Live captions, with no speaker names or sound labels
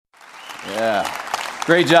Yeah.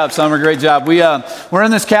 Great job, Summer. Great job. We're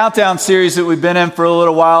in this countdown series that we've been in for a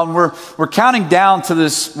little while, and we're counting down to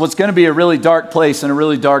this what's going to be a really dark place and a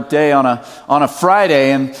really dark day on a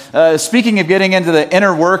Friday. And speaking of getting into the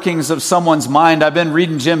inner workings of someone's mind, I've been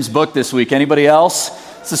reading Jim's book this week. Anybody else?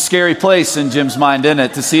 It's a scary place in Jim's mind, isn't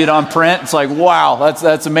it? To see it on print, it's like, wow,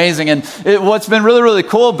 that's amazing. And what's been really, really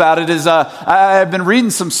cool about it is I've been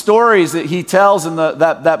reading some stories that he tells in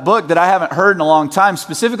that book that I haven't heard in a long time.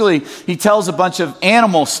 Specifically, he tells a bunch of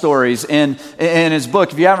animal stories in his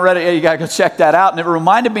book. If you haven't read it yet, you got to go check that out. And it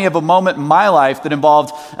reminded me of a moment in my life that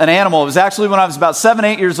involved an animal. It was actually when I was about 7,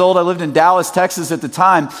 8 years old. I lived in Dallas, Texas at the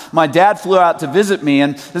time. My dad flew out to visit me,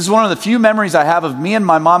 and this is one of the few memories I have of me and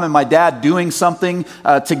my mom and my dad doing something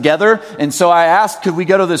together. And so I asked, could we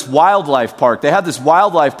go to this wildlife park? They had this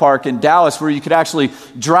wildlife park in Dallas where you could actually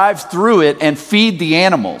drive through it and feed the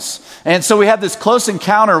animals. And so we had this close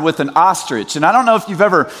encounter with an ostrich. And I don't know if you've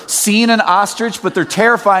ever seen an ostrich, but they're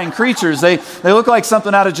terrifying creatures. They look like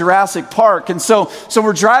something out of Jurassic Park. And so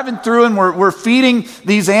we're driving through and we're feeding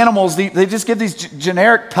these animals. They just give these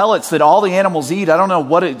generic pellets that all the animals eat. I don't know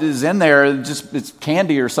what it is in there. It's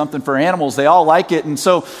candy or something for animals. They all like it. And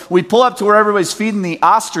so we pull up to where everybody's feeding the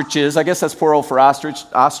ostriches. I guess that's plural for ostrich,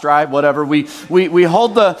 ostri, whatever. We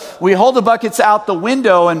hold the buckets out the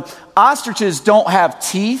window, and ostriches don't have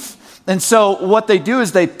teeth. And so what they do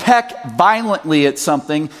is they peck violently at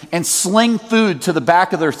something and sling food to the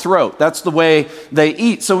back of their throat. That's the way they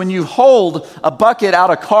eat. So when you hold a bucket out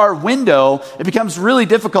a car window, it becomes really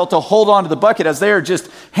difficult to hold onto the bucket as they are just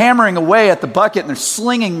hammering away at the bucket and they're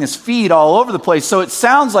slinging this feed all over the place. So it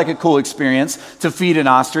sounds like a cool experience to feed an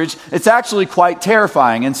ostrich. It's actually quite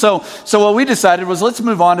terrifying. And so what we decided was let's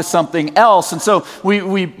move on to something else. And so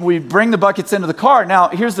we bring the buckets into the car. Now,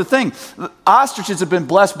 here's the thing. Ostriches have been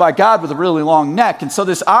blessed by God with a really long neck. And so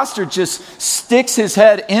this ostrich just sticks his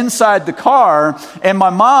head inside the car, and my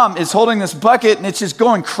mom is holding this bucket and it's just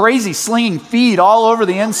going crazy, slinging feed all over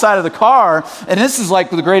the inside of the car. And this is like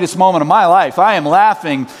the greatest moment of my life. I am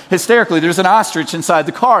laughing hysterically. There's an ostrich inside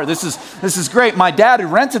the car. This is great. My dad, who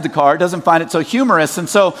rented the car, doesn't find it so humorous. And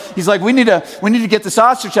so he's like, we need to get this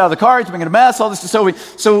ostrich out of the car. He's making a mess, all this.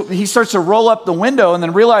 So he starts to roll up the window and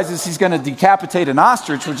then realizes he's going to decapitate an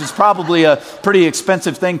ostrich, which is probably a pretty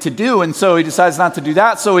expensive thing to do. And so he decides not to do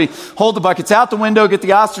that. So we hold the buckets out the window, get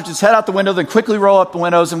the ostrich's head out the window, then quickly roll up the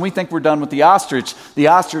windows, and we think we're done with the ostrich. The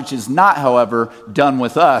ostrich is not, however, done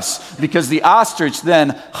with us, because the ostrich then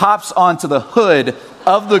hops onto the hood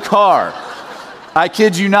of the car. I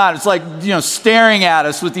kid you not. It's like, staring at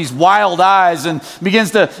us with these wild eyes and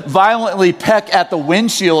begins to violently peck at the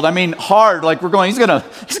windshield. I mean, hard, like we're going, he's gonna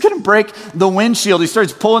break the windshield. He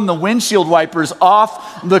starts pulling the windshield wipers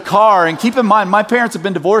off the car. And keep in mind, my parents have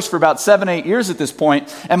been divorced for about 7, 8 years at this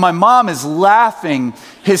point, and my mom is laughing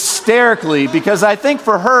hysterically because I think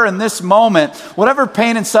for her in this moment, whatever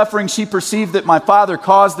pain and suffering she perceived that my father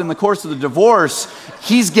caused in the course of the divorce,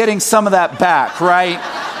 he's getting some of that back,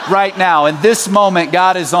 right now. In this moment,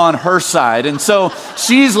 God is on her side. And so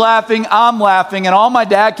she's laughing, I'm laughing, and all my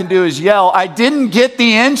dad can do is yell, I didn't get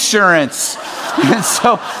the insurance. And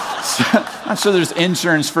so I'm sure there's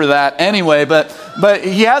insurance for that anyway, but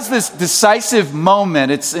he has this decisive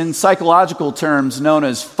moment. It's in psychological terms known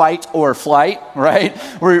as fight or flight, right?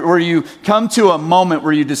 Where you come to a moment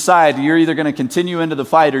where you decide you're either going to continue into the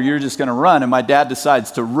fight or you're just going to run. And my dad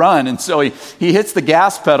decides to run. And so he hits the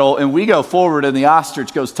gas pedal and we go forward and the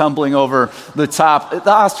ostrich goes tumbling over the top.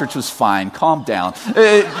 The ostrich was fine. Calm down.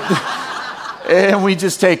 And we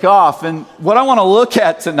just take off. And what I want to look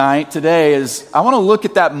at today is I want to look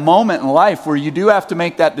at that moment in life where you do have to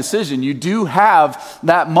make that decision. You do have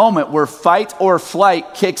that moment where fight or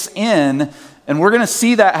flight kicks in. And we're going to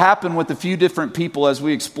see that happen with a few different people as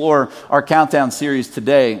we explore our countdown series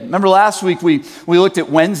today. Remember last week we looked at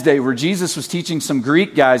Wednesday where Jesus was teaching some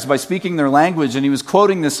Greek guys by speaking their language, and he was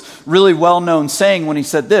quoting this really well-known saying when he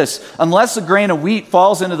said this, unless a grain of wheat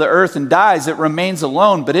falls into the earth and dies, it remains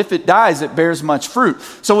alone, but if it dies, it bears much fruit.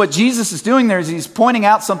 So what Jesus is doing there is he's pointing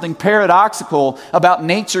out something paradoxical about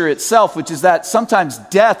nature itself, which is that sometimes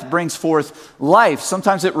death brings forth life.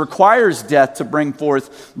 Sometimes it requires death to bring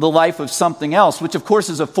forth the life of something else, which of course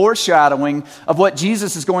is a foreshadowing of what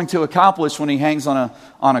Jesus is going to accomplish when he hangs on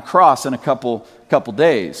a cross in a couple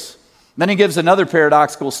days. Then he gives another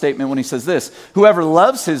paradoxical statement when he says this, whoever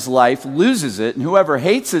loves his life loses it, and whoever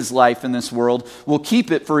hates his life in this world will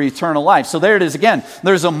keep it for eternal life. So there it is again.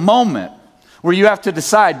 There's a moment where you have to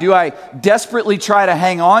decide, do I desperately try to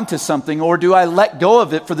hang on to something, or do I let go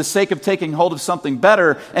of it for the sake of taking hold of something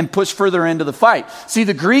better and push further into the fight? See,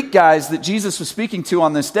 the Greek guys that Jesus was speaking to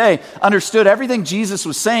on this day understood everything Jesus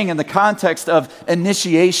was saying in the context of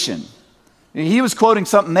initiation. He was quoting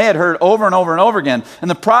something they had heard over and over and over again.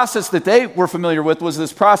 And the process that they were familiar with was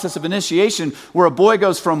this process of initiation where a boy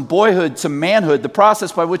goes from boyhood to manhood, the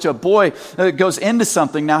process by which a boy goes into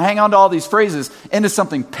something. Now hang on to all these phrases, into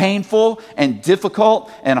something painful and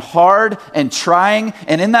difficult and hard and trying.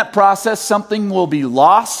 And in that process, something will be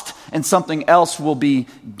lost and something else will be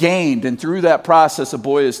gained. And through that process, a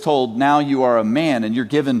boy is told, now you are a man and you're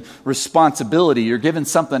given responsibility. You're given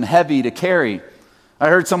something heavy to carry. I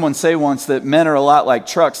heard someone say once that men are a lot like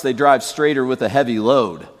trucks. They drive straighter with a heavy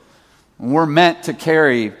load. We're meant to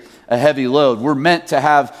carry a heavy load. We're meant to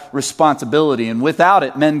have responsibility. And without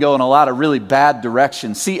it, men go in a lot of really bad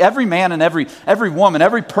directions. See, every man and every woman,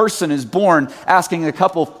 every person is born asking a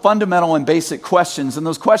couple fundamental and basic questions. And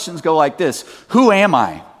those questions go like this: who am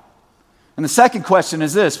I? And the second question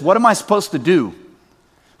is this: what am I supposed to do?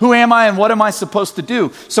 Who am I and what am I supposed to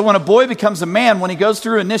do? So when a boy becomes a man, when he goes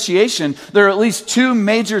through initiation, there are at least two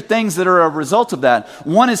major things that are a result of that.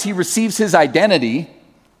 One is he receives his identity.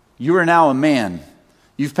 You are now a man.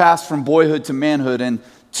 You've passed from boyhood to manhood. And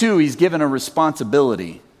two, he's given a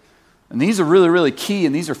responsibility. And these are really, really key,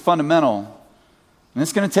 and these are fundamental. And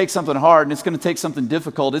it's going to take something hard, and it's going to take something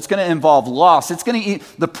difficult. It's going to involve loss.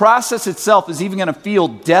 The process itself is even going to feel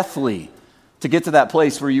deathly to get to that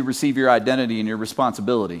place where you receive your identity and your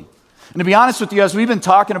responsibility. And to be honest with you, as we've been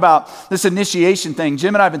talking about this initiation thing,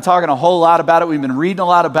 Jim and I have been talking a whole lot about it. We've been reading a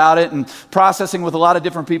lot about it and processing with a lot of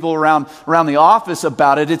different people around the office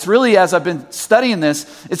about it. It's really, as I've been studying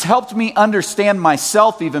this, it's helped me understand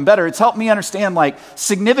myself even better. It's helped me understand like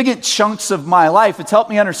significant chunks of my life. It's helped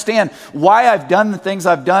me understand why I've done the things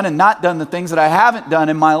I've done and not done the things that I haven't done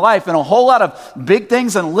in my life. And a whole lot of big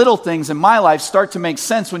things and little things in my life start to make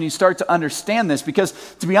sense when you start to understand this. Because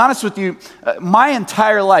to be honest with you, my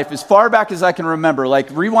entire life, as far back as I can remember, like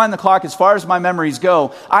rewind the clock as far as my memories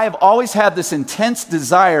go, I have always had this intense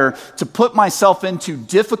desire to put myself into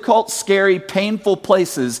difficult, scary, painful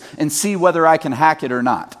places and see whether I can hack it or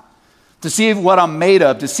not. To see what I'm made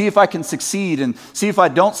of, to see if I can succeed and see if I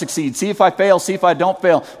don't succeed, see if I fail, see if I don't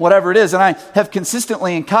fail, whatever it is. And I have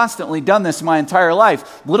consistently and constantly done this my entire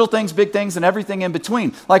life. Little things, big things, and everything in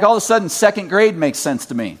between. Like all of a sudden, second grade makes sense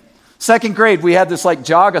to me. Second grade, we had this like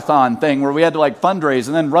jogathon thing where we had to like fundraise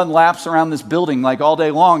and then run laps around this building like all day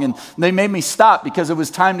long. And they made me stop because it was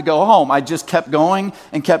time to go home. I just kept going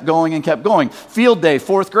and kept going and kept going. Field day,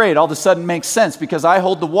 fourth grade, all of a sudden makes sense because I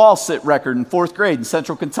hold the wall sit record in fourth grade in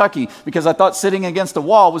Central Kentucky because I thought sitting against a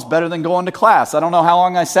wall was better than going to class. I don't know how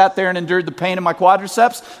long I sat there and endured the pain in my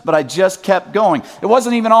quadriceps, but I just kept going. It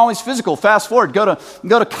wasn't even always physical. Fast forward, go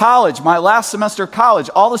to college. My last semester of college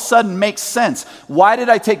all of a sudden makes sense. Why did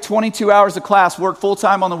I take 22 hours of class, work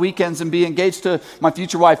full-time on the weekends, and be engaged to my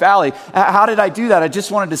future wife, Allie? How did I do that? I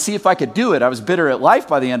just wanted to see if I could do it. I was bitter at life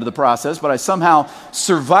by the end of the process, but I somehow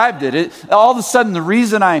survived it. All of a sudden, the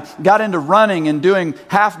reason I got into running and doing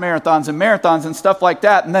half marathons and stuff like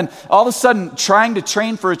that, and then all of a sudden trying to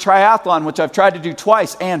train for a triathlon, which I've tried to do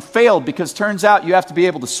twice and failed because turns out you have to be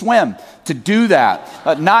able to swim to do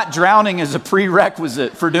that. Not drowning is a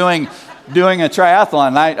prerequisite for doing a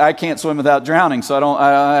triathlon. I can't swim without drowning, so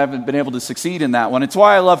I haven't been able to succeed in that one. It's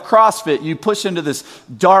why I love CrossFit. You push into this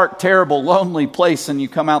dark, terrible, lonely place and you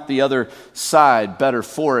come out the other side better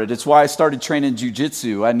for it. It's why I started training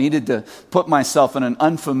jiu-jitsu. I needed to put myself in an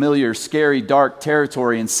unfamiliar, scary, dark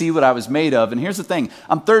territory and see what I was made of. And here's the thing.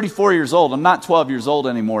 I'm 34 years old. I'm not 12 years old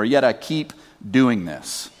anymore, yet I keep doing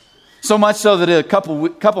this. So much so that a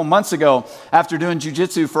couple months ago, after doing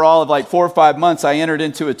jiu-jitsu for all of like 4 or 5 months, I entered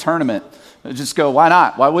into a tournament. I just go, why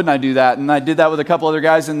not? Why wouldn't I do that? And I did that with a couple other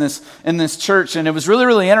guys in this church. And it was really,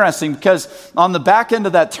 really interesting because on the back end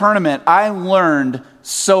of that tournament, I learned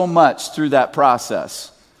so much through that process.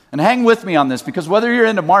 And hang with me on this, because whether you're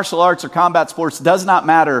into martial arts or combat sports does not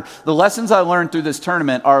matter. The lessons I learned through this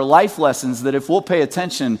tournament are life lessons that if we'll pay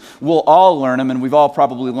attention, we'll all learn them, and we've all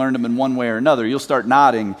probably learned them in one way or another. You'll start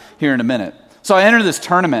nodding here in a minute. So I entered this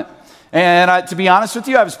tournament. And to be honest with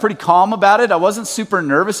you, I was pretty calm about it. I wasn't super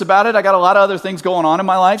nervous about it. I got a lot of other things going on in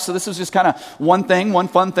my life, so this was just kind of one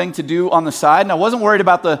fun thing to do on the side. And I wasn't worried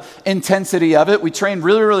about the intensity of it. We trained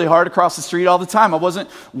really, really hard across the street all the time. I wasn't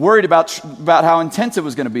worried about how intense it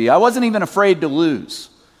was going to be. I wasn't even afraid to lose.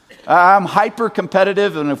 I'm hyper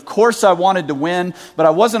competitive, and of course I wanted to win, but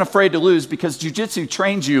I wasn't afraid to lose because jiu-jitsu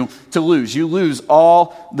trains you to lose. You lose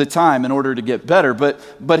all the time in order to get better.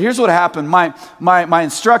 But here's what happened. My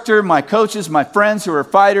instructor, my coaches, my friends who are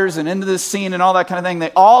fighters and into this scene and all that kind of thing,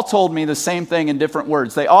 they all told me the same thing in different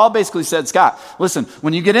words. They all basically said, Scott, listen,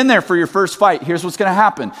 when you get in there for your first fight, here's what's going to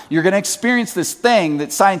happen. You're going to experience this thing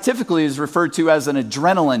that scientifically is referred to as an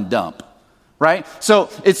adrenaline dump. right?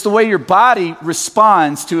 So it's the way your body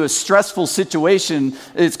responds to a stressful situation.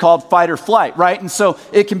 It's called fight or flight, right? And so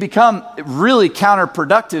it can become really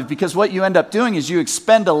counterproductive because what you end up doing is you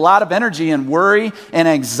expend a lot of energy and worry and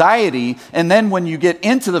anxiety, and then when you get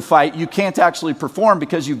into the fight, you can't actually perform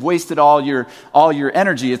because you've wasted all your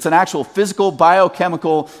energy. It's an actual physical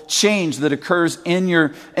biochemical change that occurs in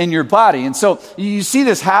your body. And so you see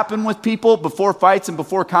this happen with people before fights and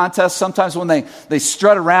before contests. Sometimes when they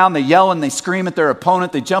strut around, they yell and they scream at their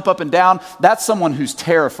opponent, they jump up and down. That's someone who's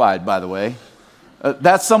terrified, by the way.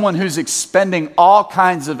 That's someone who's expending all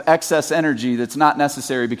kinds of excess energy that's not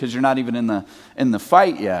necessary because you're not even in the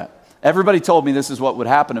fight yet. Everybody told me this is what would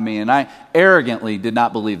happen to me, and I arrogantly did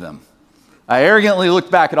not believe them. I arrogantly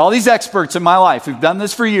looked back at all these experts in my life who've done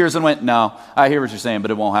this for years and went, no, I hear what you're saying,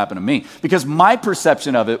 but it won't happen to me. Because my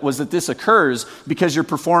perception of it was that this occurs because you're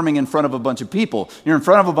performing in front of a bunch of people. You're in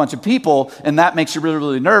front of a bunch of people, and that makes you really,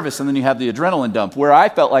 really nervous, and then you have the adrenaline dump, where I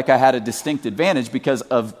felt like I had a distinct advantage because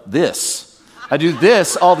of this. I do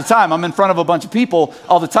this all the time. I'm in front of a bunch of people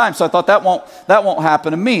all the time. So I thought that won't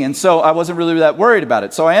happen to me. And so I wasn't really that worried about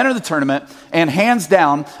it. So I enter the tournament, and hands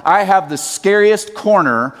down, I have the scariest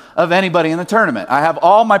corner of anybody in the tournament. I have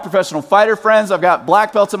all my professional fighter friends. I've got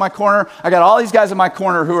black belts in my corner. I got all these guys in my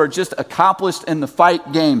corner who are just accomplished in the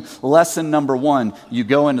fight game. Lesson number 1, you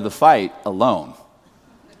go into the fight alone.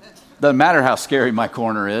 Doesn't matter how scary my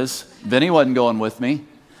corner is. Vinny wasn't going with me.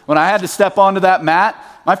 When I had to step onto that mat,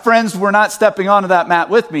 my friends were not stepping onto that mat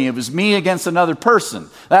with me. It was me against another person.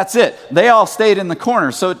 That's it. They all stayed in the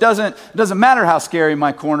corner. So it doesn't matter how scary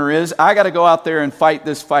my corner is. I got to go out there and fight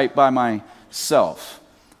this fight by myself.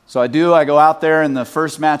 So I go out there, and the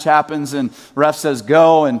first match happens, and ref says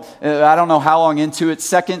go, and I don't know how long into it.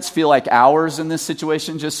 Seconds feel like hours in this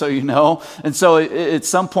situation, just so you know. And so at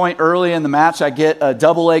some point early in the match, I get a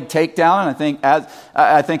double leg takedown, and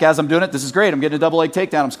I think as I'm doing it, this is great. I'm getting a double leg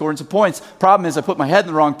takedown. I'm scoring some points. Problem is I put my head in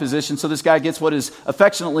the wrong position, so this guy gets what is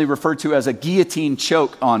affectionately referred to as a guillotine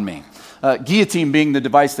choke on me. Guillotine being the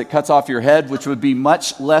device that cuts off your head, which would be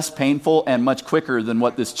much less painful and much quicker than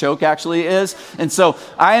what this choke actually is. And so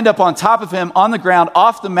I end up on top of him on the ground,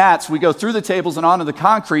 off the mats. We go through the tables and onto the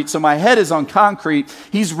concrete. So my head is on concrete.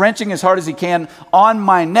 He's wrenching as hard as he can on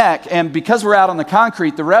my neck. And because we're out on the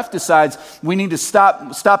concrete, the ref decides we need to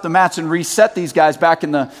stop the match and reset these guys back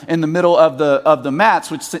in the middle of the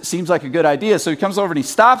mats, which seems like a good idea. So he comes over and he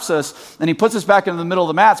stops us, and he puts us back in the middle of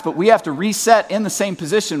the mats, but we have to reset in the same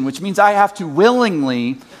position, which means I have to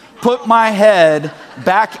willingly put my head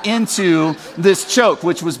back into this choke,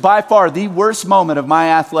 which was by far the worst moment of my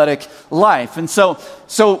athletic life. And so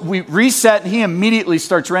we reset, and he immediately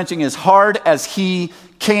starts wrenching as hard as he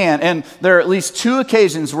can. And there are at least 2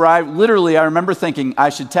 occasions where I remember thinking, I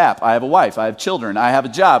should tap. I have a wife. I have children. I have a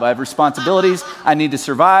job. I have responsibilities. I need to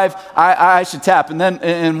survive. I should tap. And then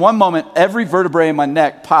in one moment, every vertebrae in my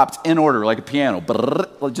neck popped in order like a piano,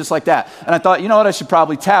 just like that. And I thought, you know what? I should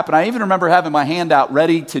probably tap. And I even remember having my hand out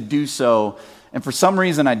ready to do so. And for some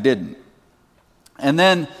reason, I didn't. And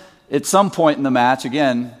then at some point in the match,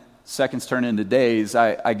 again, seconds turn into days,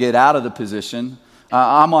 I get out of the position.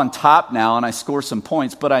 I'm on top now, and I score some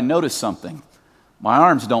points, but I notice something. My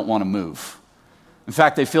arms don't want to move. In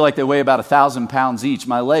fact, they feel like they weigh about 1,000 pounds each.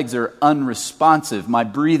 My legs are unresponsive. My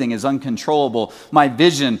breathing is uncontrollable. My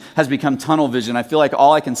vision has become tunnel vision. I feel like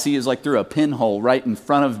all I can see is like through a pinhole right in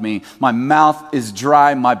front of me. My mouth is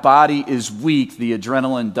dry. My body is weak. The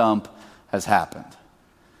adrenaline dump has happened.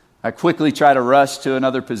 I quickly try to rush to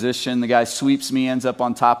another position. The guy sweeps me, ends up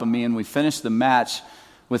on top of me, and we finish the match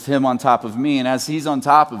with him on top of me. And as he's on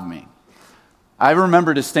top of me, I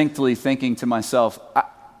remember distinctly thinking to myself,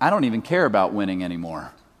 I don't even care about winning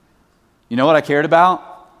anymore. You know what I cared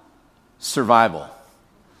about? Survival.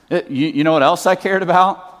 You know what else I cared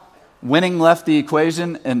about? Winning left the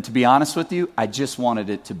equation, and to be honest with you, I just wanted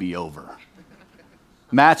it to be over.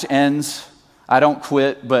 Match ends. I don't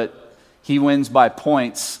quit, but he wins by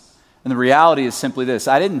points. And the reality is simply this.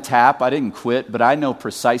 I didn't tap, I didn't quit, but I know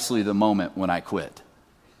precisely the moment when I quit.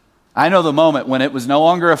 I know the moment when it was no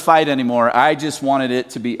longer a fight anymore. I just wanted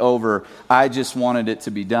it to be over. I just wanted it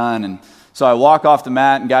to be done. And so I walk off the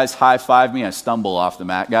mat, and guys high-five me. I stumble off the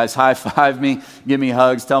mat. Guys high-five me, give me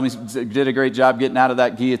hugs, tell me did a great job getting out of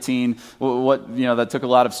that guillotine. That took a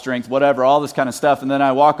lot of strength, whatever, all this kind of stuff. And then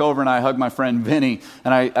I walk over and I hug my friend Vinny,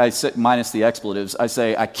 and I say, minus the expletives, I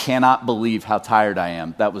say, I cannot believe how tired I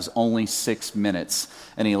am. That was only 6 minutes.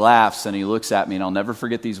 And he laughs, and he looks at me, and I'll never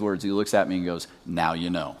forget these words. He looks at me and goes, now you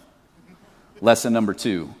know. Lesson number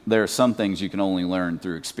 2, there are some things you can only learn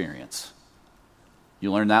through experience.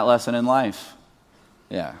 You learn that lesson in life?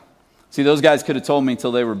 Yeah. See, those guys could have told me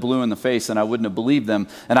until they were blue in the face and I wouldn't have believed them.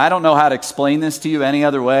 And I don't know how to explain this to you any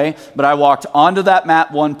other way, but I walked onto that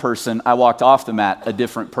mat one person, I walked off the mat a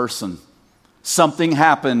different person. Something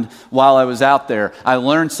happened while I was out there. I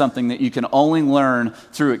learned something that you can only learn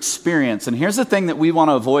through experience. And here's the thing that we want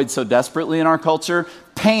to avoid so desperately in our culture.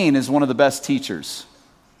 Pain is one of the best teachers.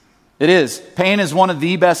 It is. Pain is one of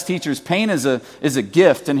the best teachers. Pain is a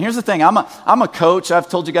gift. And here's the thing. I'm a coach. I've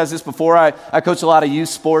told you guys this before. I coach a lot of youth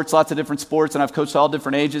sports, lots of different sports, and I've coached all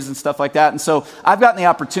different ages and stuff like that. And so I've gotten the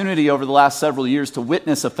opportunity over the last several years to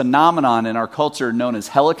witness a phenomenon in our culture known as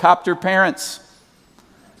helicopter parents.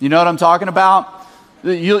 You know what I'm talking about?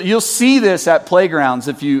 You'll see this at playgrounds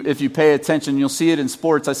if you pay attention. You'll see it in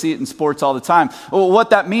sports. I see it in sports all the time. Well, what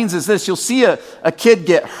that means is this. You'll see a kid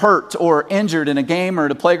get hurt or injured in a game or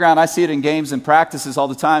at a playground. I see it in games and practices all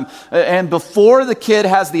the time. And before the kid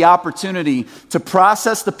has the opportunity to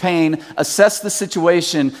process the pain, assess the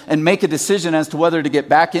situation, and make a decision as to whether to get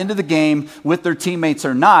back into the game with their teammates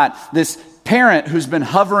or not, this parent who's been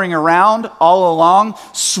hovering around all along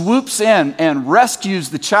swoops in and rescues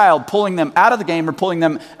the child, pulling them out of the game or pulling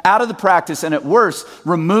them out of the practice, and at worst,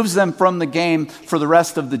 removes them from the game for the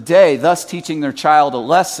rest of the day, thus teaching their child a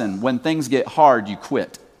lesson. When things get hard, you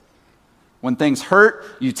quit. When things hurt,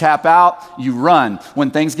 you tap out, you run. When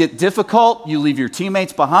things get difficult, you leave your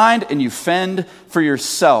teammates behind and you fend for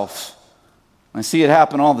yourself. I see it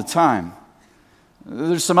happen all the time.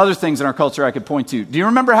 There's some other things in our culture I could point to. Do you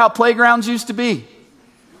remember how playgrounds used to be?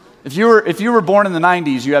 If you were born in the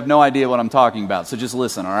 90s, you have no idea what I'm talking about, so just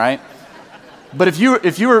listen, all right? But if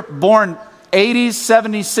you were born 80s,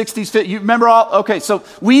 70s, 60s, 50s, you remember all? Okay, so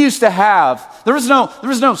we used to have, there was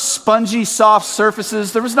no spongy, soft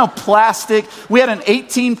surfaces. There was no plastic. We had an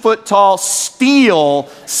 18-foot tall steel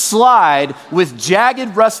slide with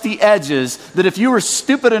jagged, rusty edges that if you were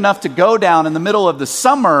stupid enough to go down in the middle of the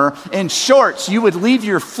summer in shorts, you would leave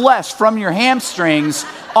your flesh from your hamstrings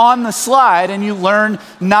on the slide, and you learn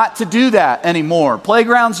not to do that anymore.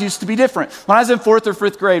 Playgrounds used to be different. When I was in 4th or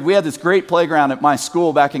 5th grade, we had this great playground at my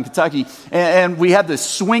school back in Kentucky, and we had this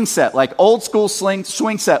swing set, like old school swing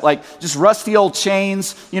set, like just rusty old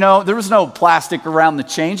chains. You know, there was no plastic around the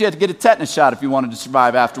chains. You had to get a tetanus shot if you wanted to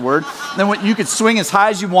survive afterward. Then you could swing as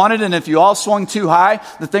high as you wanted, and if you all swung too high,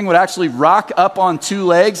 the thing would actually rock up on 2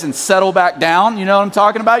 legs and settle back down. You know what I'm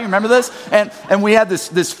talking about? You remember this? And we had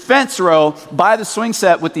this fence row by the swing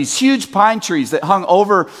set with these huge pine trees that hung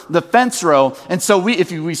over the fence row. And so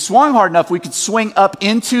if we swung hard enough, we could swing up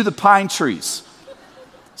into the pine trees.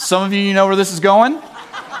 Some of you know where this is going?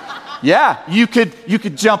 Yeah, you could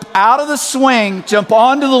jump out of the swing, jump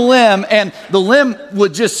onto the limb, and the limb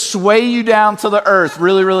would just sway you down to the earth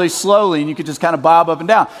really, really slowly, and you could just kind of bob up and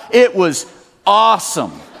down. It was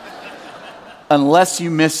awesome, unless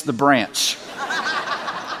you missed the branch.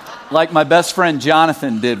 Like my best friend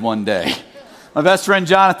Jonathan did one day. My best friend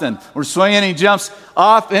Jonathan, we're swinging, he jumps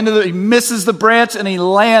off he misses the branch, and he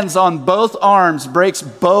lands on both arms, breaks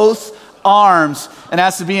both arms, and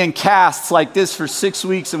has to be in casts like this for 6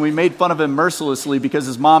 weeks, and we made fun of him mercilessly because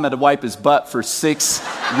his mom had to wipe his butt for 6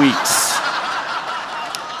 weeks.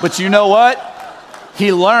 But you know what?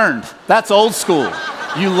 He learned. That's old school.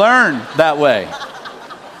 You learn that way.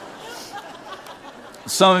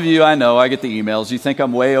 Some of you, I know, I get the emails. You think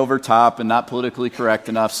I'm way over top and not politically correct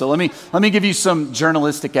enough. So let me give you some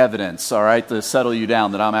journalistic evidence, all right, to settle you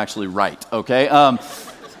down that I'm actually right, okay?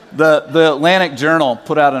 The Atlantic Journal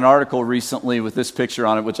put out an article recently with this picture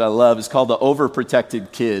on it, which I love. It's called The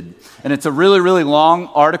Overprotected Kid. And it's a really, really long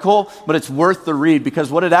article, but it's worth the read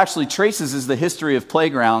because what it actually traces is the history of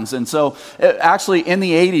playgrounds. And so actually in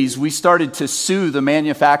the 80s, we started to sue the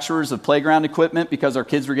manufacturers of playground equipment because our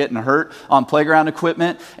kids were getting hurt on playground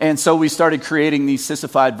equipment. And so we started creating these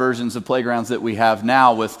sissified versions of playgrounds that we have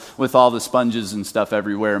now with all the sponges and stuff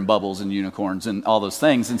everywhere and bubbles and unicorns and all those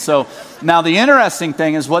things. And so now the interesting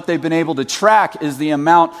thing is what they've been able to track is the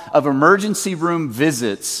amount of emergency room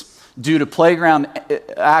visits due to playground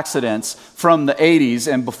accidents from the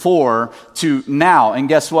 80s and before to now. And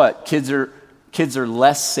guess what? Kids are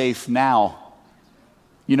less safe now.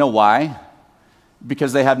 You know why?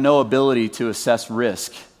 Because they have no ability to assess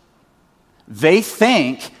risk. They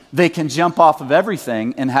think they can jump off of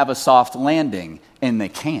everything and have a soft landing, and they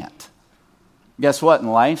can't. Guess what in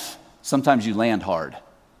life? Sometimes you land hard.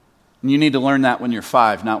 And you need to learn that when you're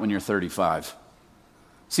 5, not when you're 35.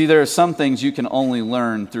 See, there are some things you can only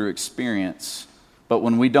learn through experience. But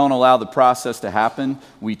when we don't allow the process to happen,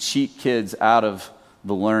 we cheat kids out of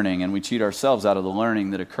the learning, and we cheat ourselves out of the learning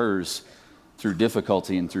that occurs through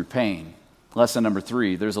difficulty and through pain. Lesson number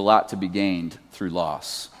 3, there's a lot to be gained through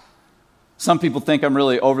loss. Some people think I'm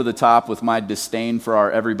really over the top with my disdain for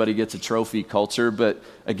our everybody gets a trophy culture, but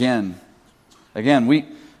again,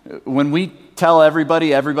 when we tell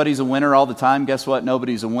everybody everybody's a winner all the time, guess what?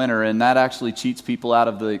 Nobody's a winner, and that actually cheats people out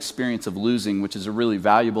of the experience of losing, which is a really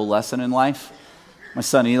valuable lesson in life. My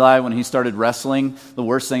son Eli, when he started wrestling, the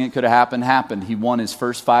worst thing that could have happened. He won his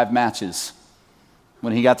first 5 matches.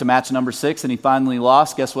 When he got to match number 6 and he finally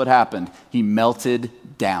lost, guess what happened? He melted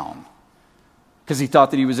down. Because he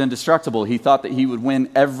thought that he was indestructible. He thought that he would win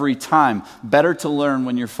every time. Better to learn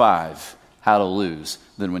when you're 5 how to lose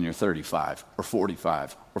than when you're 35 or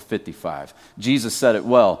 45 or 55. Jesus said it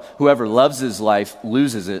well. Whoever loves his life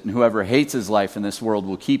loses it, and whoever hates his life in this world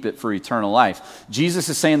will keep it for eternal life. Jesus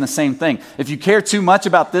is saying the same thing. If you care too much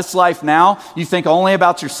about this life now, you think only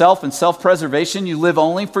about yourself and self-preservation, you live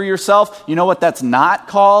only for yourself, you know what that's not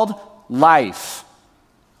called? Life.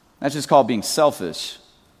 That's just called being selfish.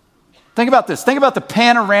 Think about this. Think about the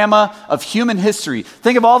panorama of human history.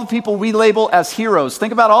 Think of all the people we label as heroes.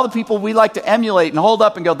 Think about all the people we like to emulate and hold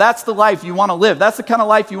up and go, that's the life you want to live. That's the kind of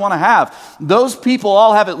life you want to have. Those people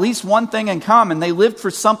all have at least one thing in common. They lived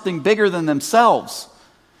for something bigger than themselves.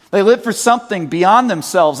 They lived for something beyond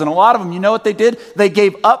themselves. And a lot of them, you know what they did? They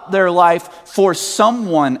gave up their life for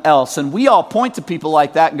someone else. And we all point to people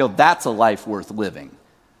like that and go, that's a life worth living.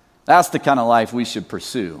 That's the kind of life we should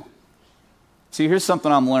pursue. See, here's something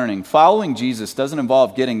I'm learning. Following Jesus doesn't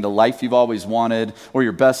involve getting the life you've always wanted or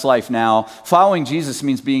your best life now. Following Jesus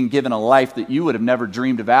means being given a life that you would have never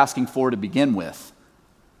dreamed of asking for to begin with,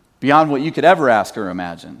 beyond what you could ever ask or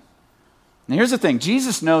imagine. And here's the thing.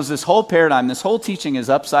 Jesus knows this whole paradigm, this whole teaching is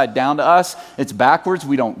upside down to us. It's backwards.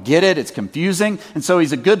 We don't get it. It's confusing. And so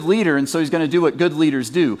he's a good leader, and so he's going to do what good leaders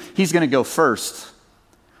do. He's going to go first.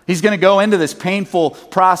 He's going to go into this painful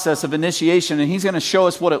process of initiation, and he's going to show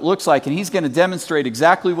us what it looks like, and he's going to demonstrate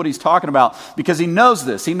exactly what he's talking about because he knows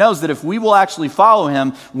this. He knows that if we will actually follow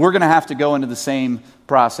him, we're going to have to go into the same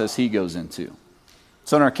process he goes into.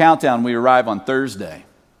 So in our countdown, we arrive on Thursday.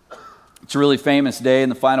 It's a really famous day in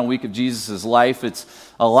the final week of Jesus' life.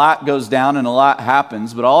 A lot goes down and a lot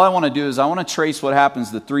happens, but all I want to do is I want to trace what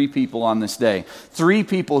happens to 3 people on this day. 3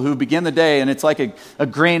 people who begin the day, and it's like a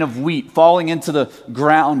grain of wheat falling into the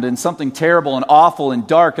ground, and something terrible and awful and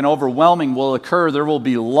dark and overwhelming will occur. There will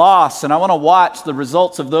be loss, and I want to watch the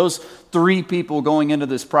results of those 3 people going into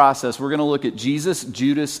this process. We're going to look at Jesus,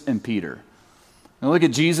 Judas, and Peter. We're going to look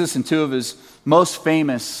at Jesus and 2 of his most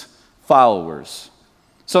famous followers.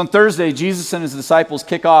 So on Thursday, Jesus and his disciples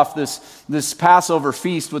kick off this Passover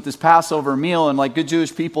feast with this Passover meal. And like good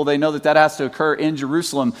Jewish people, they know that has to occur in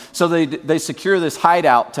Jerusalem. So they secure this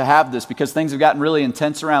hideout to have this because things have gotten really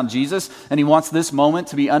intense around Jesus. And he wants this moment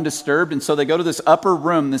to be undisturbed. And so they go to this upper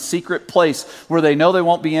room, this secret place where they know they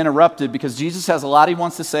won't be interrupted because Jesus has a lot he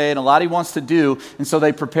wants to say and a lot he wants to do. And so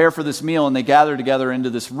they prepare for this meal and they gather together into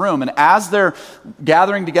this room. And as they're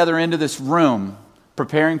gathering together into this room,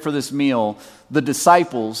 preparing for this meal, the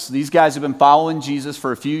disciples, these guys have been following Jesus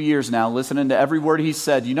for a few years now, listening to every word he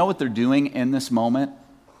said. You know what they're doing in this moment?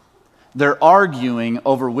 They're arguing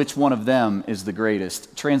over which one of them is the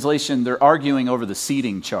greatest. Translation, they're arguing over the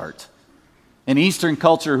seating chart. In Eastern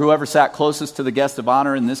culture, whoever sat closest to the guest of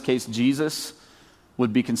honor, in this case Jesus,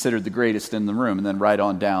 would be considered the greatest in the room, and then right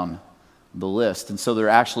on down the list. And so they're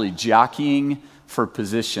actually jockeying for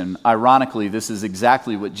position. Ironically, this is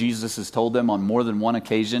exactly what Jesus has told them on more than one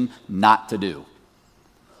occasion not to do.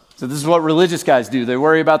 So this is what religious guys do. They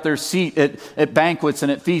worry about their seat at banquets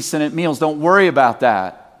and at feasts and at meals. Don't worry about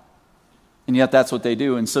that. And yet that's what they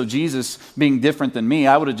do. And so Jesus, being different than me,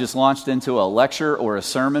 I would have just launched into a lecture or a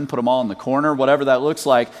sermon, put them all in the corner, whatever that looks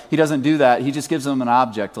like. He doesn't do that. He just gives them an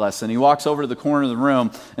object lesson. He walks over to the corner of the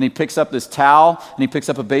room and he picks up this towel and he picks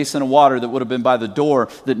up a basin of water that would have been by the door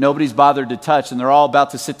that nobody's bothered to touch. And they're all about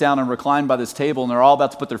to sit down and recline by this table, and they're all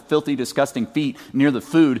about to put their filthy, disgusting feet near the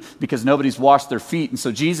food because nobody's washed their feet. And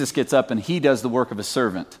so Jesus gets up and he does the work of a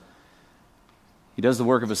servant. He does the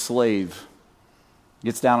work of a slave.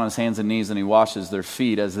 Gets down on his hands and knees and he washes their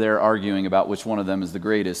feet as they're arguing about which one of them is the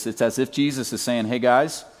greatest. It's as if Jesus is saying, hey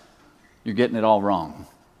guys, you're getting it all wrong.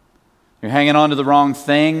 You're hanging on to the wrong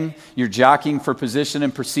thing. You're jockeying for position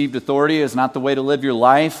and perceived authority is not the way to live your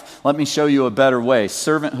life. Let me show you a better way.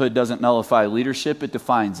 Servanthood doesn't nullify leadership, it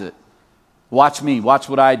defines it. Watch me, watch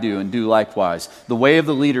what I do, and do likewise. The way of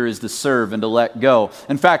the leader is to serve and to let go.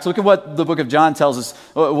 In fact, look at what the book of John tells us,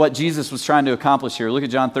 what Jesus was trying to accomplish here. Look at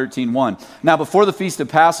John 13:1. Now, before the feast of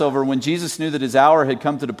Passover, when Jesus knew that his hour had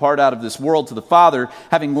come to depart out of this world to the Father,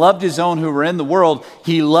 having loved his own who were in the world,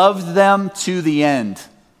 he loved them to the end.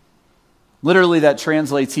 Literally, that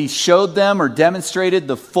translates, he showed them or demonstrated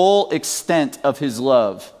the full extent of his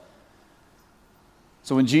love.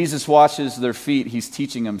 So when Jesus washes their feet, he's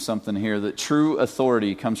teaching them something here, that true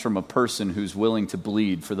authority comes from a person who's willing to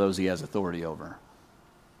bleed for those he has authority over.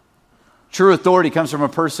 True authority comes from a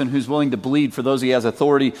person who's willing to bleed for those he has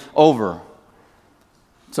authority over.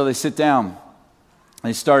 So they sit down.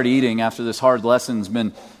 They start eating after this hard lesson's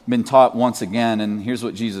been taught once again. And here's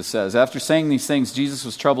what Jesus says. After saying these things, Jesus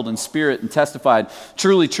was troubled in spirit and testified,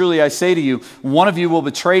 "Truly, truly, I say to you, one of you will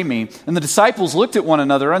betray me." And the disciples looked at one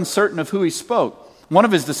another, uncertain of who he spoke. One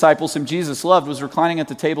of his disciples, whom Jesus loved, was reclining at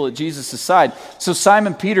the table at Jesus' side. So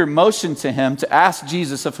Simon Peter motioned to him to ask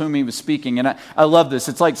Jesus of whom he was speaking. And I love this.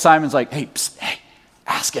 It's like Simon's like, hey,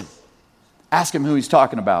 ask him. Ask him who he's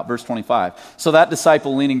talking about. Verse 25. So that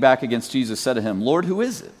disciple, leaning back against Jesus, said to him, "Lord, who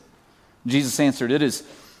is it?" Jesus answered, It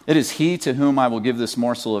is he to whom I will give this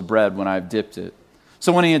morsel of bread when I have dipped it."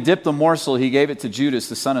 So when he had dipped the morsel, he gave it to Judas,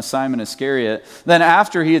 the son of Simon Iscariot. Then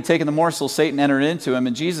after he had taken the morsel, Satan entered into him,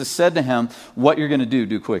 and Jesus said to him, "What you're going to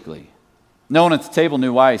do quickly." No one at the table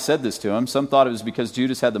knew why he said this to him. Some thought it was because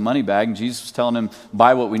Judas had the money bag, and Jesus was telling him,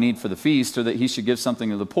 buy what we need for the feast, or that he should give something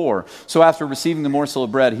to the poor. So after receiving the morsel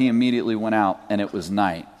of bread, he immediately went out, and it was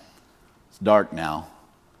night. It's dark now,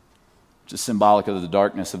 just symbolic of the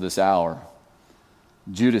darkness of this hour.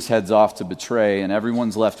 Judas heads off to betray, and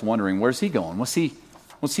everyone's left wondering, where's he going? What's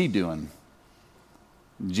he doing?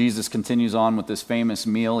 Jesus continues on with this famous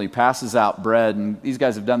meal. He passes out bread, and these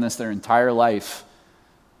guys have done this their entire life.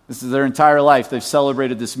 This is their entire life. They've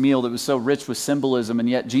celebrated this meal that was so rich with symbolism, and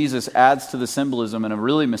yet Jesus adds to the symbolism in a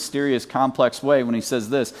really mysterious, complex way when he says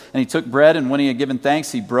this. And he took bread, and when he had given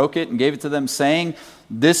thanks, he broke it and gave it to them, saying,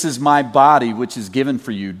 "This is my body, which is given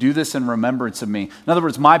for you. Do this in remembrance of me." In other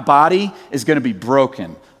words, my body is going to be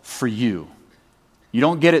broken for you. You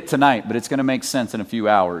don't get it tonight, but it's going to make sense in a few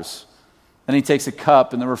hours. Then he takes a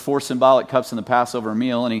cup, and there were 4 symbolic cups in the Passover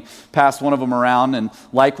meal, and he passed one of them around, and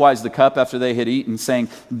likewise the cup after they had eaten, saying,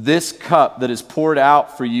 "This cup that is poured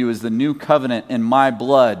out for you is the new covenant in my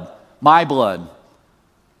blood." My blood.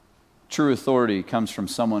 True authority comes from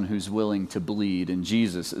someone who's willing to bleed, and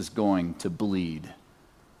Jesus is going to bleed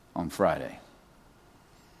on Friday.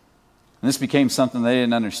 And this became something they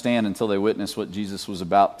didn't understand until they witnessed what Jesus was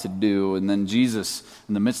about to do. And then Jesus,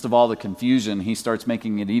 in the midst of all the confusion, he starts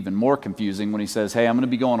making it even more confusing when he says, "Hey, I'm going to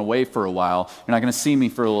be going away for a while. You're not going to see me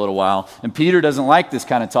for a little while." And Peter doesn't like this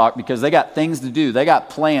kind of talk because they got things to do. They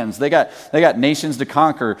got plans. They got nations to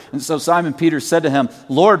conquer. And so Simon Peter said to him,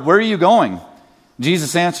 "Lord, where are you going?"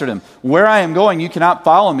 Jesus answered him, "Where I am going, you cannot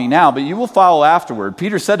follow me now, but you will follow afterward."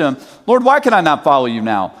 Peter said to him, "Lord, why can I not follow you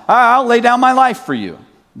now? I'll lay down my life for you."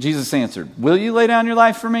 Jesus answered, "Will you lay down your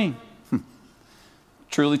life for me?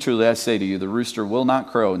 Truly, truly, I say to you, the rooster will not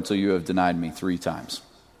crow until you have denied me 3 times.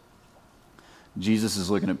 Jesus is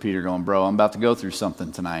looking at Peter going, "Bro, I'm about to go through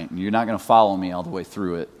something tonight, and you're not going to follow me all the way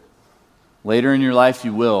through it. Later in your life,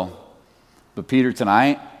 you will. But Peter,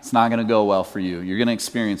 tonight, it's not going to go well for you. You're going to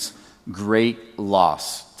experience great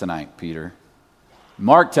loss tonight, Peter."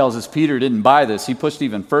 Mark tells us Peter didn't buy this. He pushed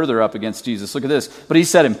even further up against Jesus. Look at this. But he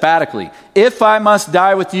said emphatically, "If I must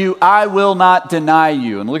die with you, I will not deny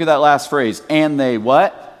you." And look at that last phrase. And they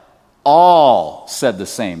what? All said the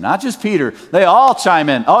same. Not just Peter. They all chime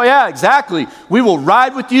in. "Oh yeah, exactly. We will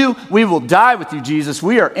ride with you. We will die with you, Jesus.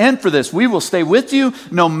 We are in for this. We will stay with you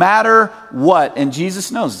no matter what." And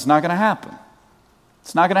Jesus knows it's not going to happen.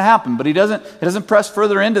 It's not going to happen, but he doesn't press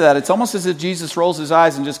further into that. It's almost as if Jesus rolls his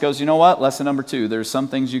eyes and just goes, "You know what? Lesson number 2, there's some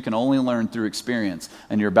things you can only learn through experience,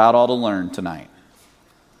 and you're about all to learn tonight."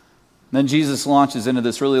 Then Jesus launches into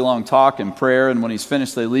this really long talk and prayer, and when he's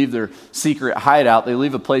finished, they leave their secret hideout. They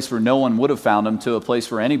leave a place where no one would have found him to a place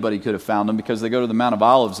where anybody could have found him, because they go to the Mount of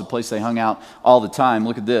Olives, a place they hung out all the time.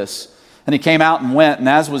 Look at this. "And he came out and went, and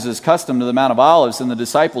as was his custom, to the Mount of Olives, and the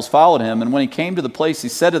disciples followed him. And when he came to the place, he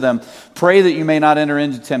said to them, 'Pray that you may not enter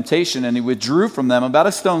into temptation.' And he withdrew from them about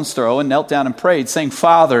a stone's throw and knelt down and prayed, saying,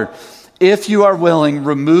 'Father, if you are willing,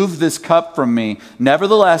 remove this cup from me.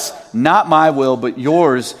 Nevertheless, not my will, but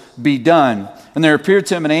yours be done.' And there appeared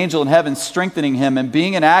to him an angel in heaven, strengthening him. And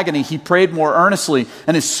being in agony, he prayed more earnestly,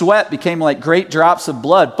 and his sweat became like great drops of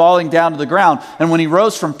blood falling down to the ground. And when he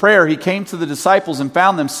rose from prayer, he came to the disciples and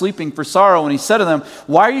found them sleeping for sorrow. And he said to them,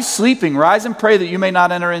 'Why are you sleeping? Rise and pray that you may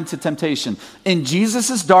not enter into temptation.'" In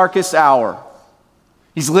Jesus' darkest hour,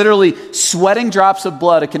 he's literally sweating drops of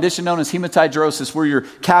blood, a condition known as hematidrosis, where your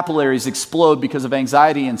capillaries explode because of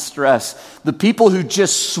anxiety and stress. The people who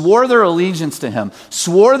just swore their allegiance to him,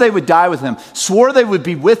 swore they would die with him, swore they would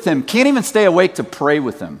be with him, can't even stay awake to pray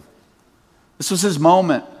with him. This was his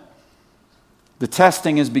moment. The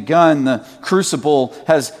testing has begun. The crucible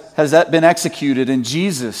has been executed, and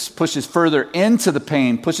Jesus pushes further into the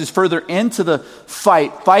pain, pushes further into the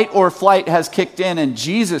fight. Fight or flight has kicked in, and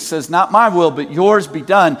Jesus says, not my will, but yours be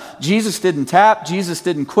done. Jesus didn't tap. Jesus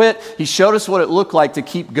didn't quit. He showed us what it looked like to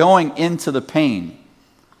keep going into the pain.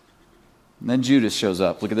 And then Judas shows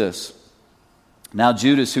up. Look at this. Now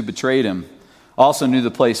Judas, who betrayed him, also knew the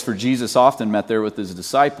place, for Jesus often met there with his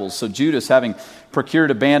disciples. So Judas, having procured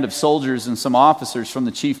a band of soldiers and some officers from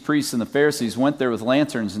the chief priests and the Pharisees, went there with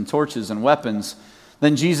lanterns and torches and weapons.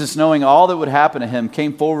 Then Jesus, knowing all that would happen to him,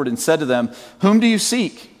 came forward and said to them, "Whom do you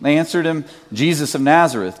seek?" They answered him, "Jesus of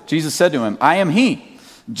Nazareth." Jesus said to him, "I am he."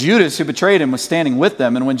 Judas, who betrayed him, was standing with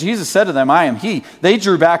them, and when Jesus said to them, "I am he," they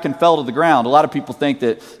drew back and fell to the ground. A lot of people think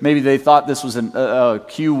that maybe they thought this was a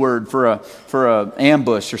cue word for a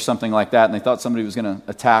ambush or something like that, and they thought somebody was going to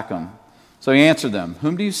attack them. So he answered them,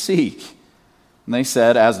 "Whom do you seek?" And they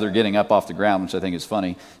said, as they're getting up off the ground, which I think is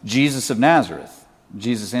funny, "Jesus of Nazareth."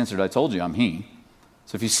 Jesus answered, "I told you I'm he.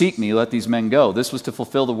 So if you seek me, let these men go." This was to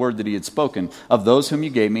fulfill the word that he had spoken. "Of those whom you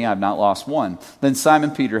gave me, I have not lost one." Then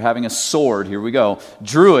Simon Peter, having a sword, here we go,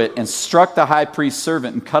 drew it and struck the high priest's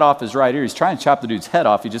servant and cut off his right ear. He's trying to chop the dude's head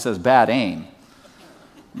off. He just has bad aim.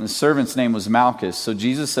 And the servant's name was Malchus. So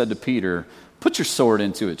Jesus said to Peter, "Put your sword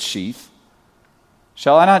into its sheath.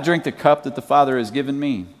 Shall I not drink the cup that the Father has given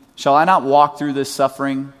me? Shall I not walk through this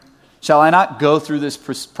suffering? Shall I not go through this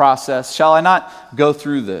process? Shall I not go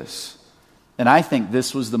through this?" And I think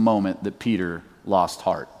this was the moment that Peter lost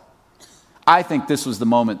heart. I think this was the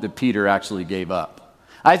moment that Peter actually gave up.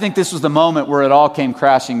 I think this was the moment where it all came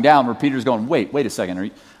crashing down, where Peter's going, wait a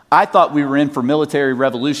second. I thought we were in for military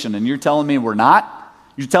revolution, and you're telling me we're not?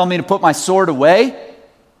 You're telling me to put my sword away?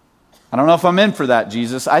 I don't know if I'm in for that,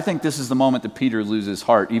 Jesus. I think this is the moment that Peter loses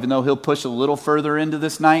heart. Even though he'll push a little further into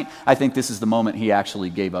this night, I think this is the moment he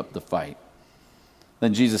actually gave up the fight.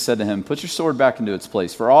 Then Jesus said to him, "Put your sword back into its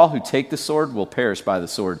place, for all who take the sword will perish by the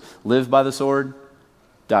sword. Live by the sword,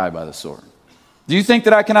 die by the sword. Do you think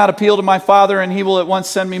that I cannot appeal to my Father, and he will at once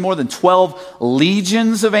send me more than 12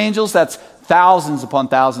 legions of angels?" That's thousands upon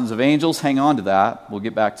thousands of angels. Hang on to that. We'll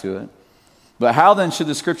get back to it. "But how then should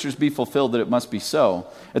the scriptures be fulfilled that it must be so?"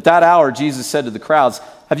 At that hour, Jesus said to the crowds,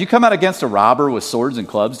 "Have you come out against a robber with swords and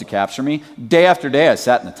clubs to capture me? Day after day I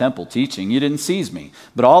sat in the temple teaching. You didn't seize me.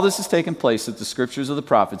 But all this has taken place that the scriptures of the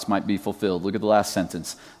prophets might be fulfilled." Look at the last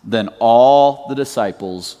sentence. "Then all the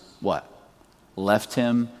disciples," what? "Left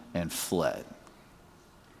him and fled."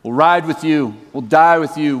 We'll ride with you. We'll die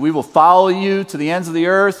with you. We will follow you to the ends of the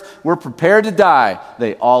earth. We're prepared to die.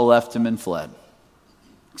 They all left him and fled.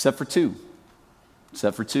 Except for two,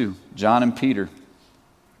 John and Peter.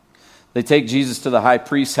 They take Jesus to the high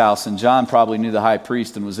priest's house, and John probably knew the high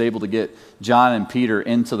priest and was able to get John and Peter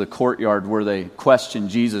into the courtyard where they questioned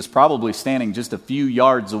Jesus, probably standing just a few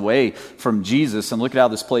yards away from Jesus. And look at how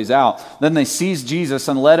this plays out. Then they seized Jesus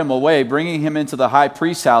and led him away, bringing him into the high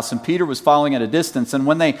priest's house, and Peter was following at a distance. And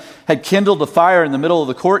when they had kindled a fire in the middle of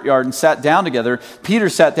the courtyard and sat down together, Peter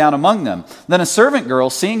sat down among them. Then a servant girl,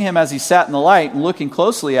 seeing him as he sat in the light and looking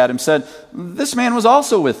closely at him, said, "This man was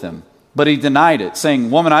also with him." But he denied it,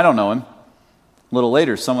 saying, "Woman, I don't know him." A little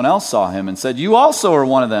later, someone else saw him and said, "You also are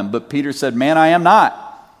one of them." But Peter said, "Man, I am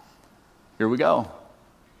not." Here we go.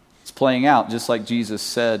 It's playing out just like Jesus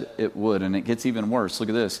said it would, and it gets even worse. Look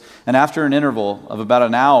at this. "And after an interval of about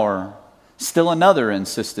an hour, still another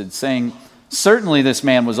insisted, saying, 'Certainly this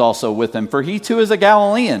man was also with him, for he too is a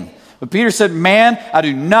Galilean.' But Peter said, 'Man, I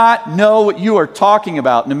do not know what you are talking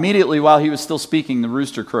about.' And immediately while he was still speaking, the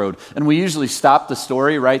rooster crowed." And we usually stop the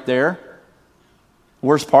story right there.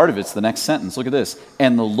 Worst part of it's the next sentence. Look at this.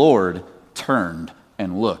 "And the Lord turned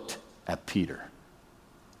and looked at Peter."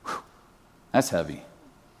 Whew. That's heavy.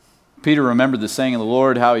 Peter remembered the saying of the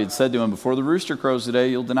Lord, how he had said to him, "Before the rooster crows today,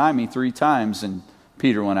 you'll deny me 3 times. And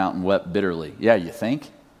Peter went out and wept bitterly. Yeah, you think?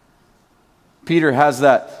 Peter has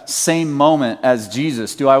that same moment as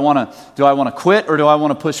Jesus. Do I want to quit, or do I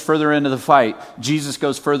want to push further into the fight? Jesus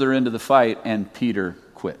goes further into the fight, and Peter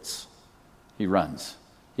quits. He runs.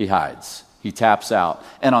 He hides. He taps out.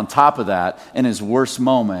 And on top of that, in his worst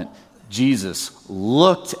moment, Jesus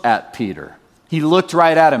looked at Peter. He looked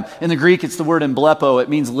right at him. In the Greek, it's the word emblepo. It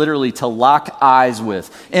means literally to lock eyes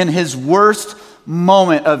with. In his worst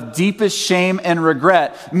moment of deepest shame and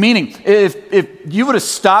regret, meaning if you would have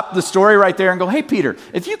stopped the story right there and go, "Hey, Peter,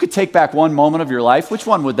 if you could take back one moment of your life, which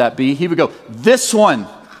one would that be?" He would go, "This one.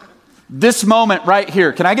 This moment right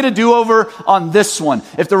here. Can I get a do-over on this one?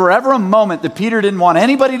 If there were ever a moment that Peter didn't want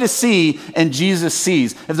anybody to see and Jesus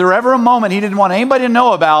sees, if there were ever a moment he didn't want anybody to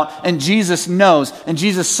know about and Jesus knows, and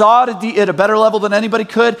Jesus saw it at a better level than anybody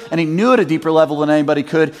could, and he knew at a deeper level than anybody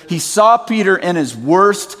could, he saw Peter in his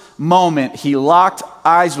worst moment. He locked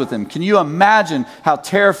eyes with him. Can you imagine how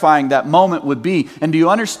terrifying that moment would be? And do you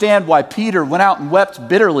understand why Peter went out and wept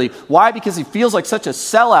bitterly? Why? Because he feels like such a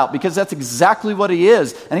sellout, because that's exactly what he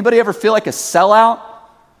is. Anybody ever feel like a sellout?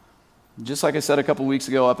 Just like I said a couple weeks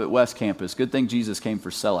ago up at West Campus, good thing Jesus came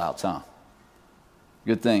for sellouts, huh?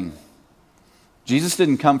 Good thing. Jesus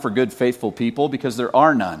didn't come for good, faithful people, because there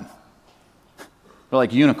are none. They're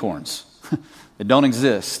like unicorns. They don't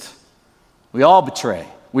exist. We all betray.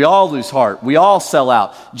 We all lose heart. We all sell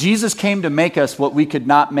out. Jesus came to make us what we could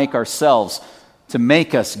not make ourselves, to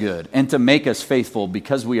make us good and to make us faithful,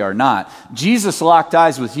 because we are not. Jesus locked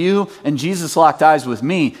eyes with you, and Jesus locked eyes with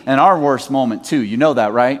me in our worst moment too. You know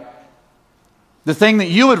that, right? The thing that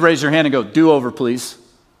you would raise your hand and go, do over, please.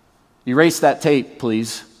 Erase that tape,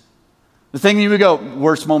 please. The thing that you would go,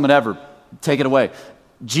 worst moment ever, take it away.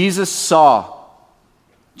 Jesus saw.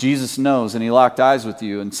 Jesus knows, and he locked eyes with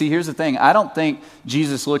you. And see, here's the thing. I don't think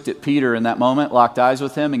Jesus looked at Peter in that moment, locked eyes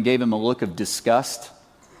with him, and gave him a look of disgust.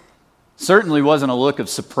 Certainly wasn't a look of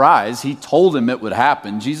surprise. He told him it would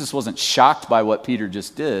happen. Jesus wasn't shocked by what Peter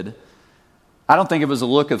just did. I don't think it was a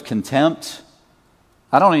look of contempt.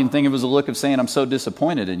 I don't even think it was a look of saying, I'm so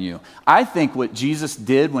disappointed in you. I think what Jesus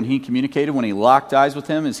did when he communicated, when he locked eyes with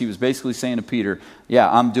him, is he was basically saying to Peter, yeah,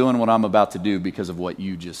 I'm doing what I'm about to do because of what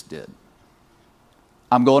you just did.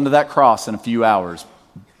 I'm going to that cross in a few hours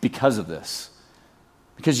because of this.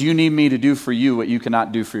 Because you need me to do for you what you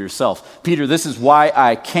cannot do for yourself. Peter, this is why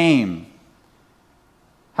I came.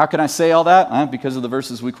 How can I say all that? Because of the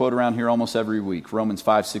verses we quote around here almost every week. Romans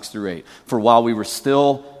 5, 6 through 8. For while we were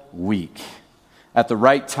still weak, at the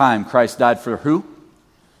right time Christ died for who?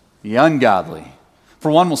 The ungodly. For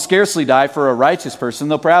one will scarcely die for a righteous person,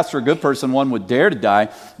 though perhaps for a good person one would dare to die.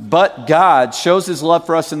 But God shows his love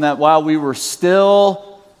for us in that while we were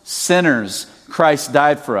still sinners, Christ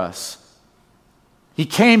died for us. He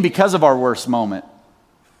came because of our worst moment.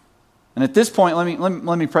 And at this point,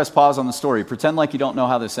 let me press pause on the story. Pretend like you don't know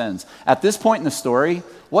how this ends. At this point in the story,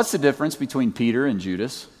 what's the difference between Peter and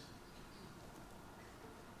Judas?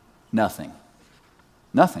 Nothing.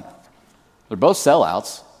 Nothing. They're both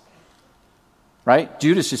sellouts. Right?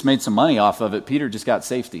 Judas just made some money off of it. Peter just got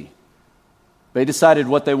safety. They decided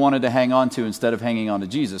what they wanted to hang on to instead of hanging on to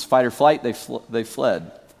Jesus. Fight or flight, they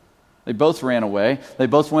fled. They both ran away. They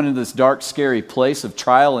both went into this dark, scary place of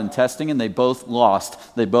trial and testing, and they both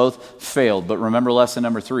lost. They both failed. But remember lesson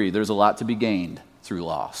number 3, there's a lot to be gained through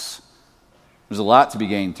loss. There's a lot to be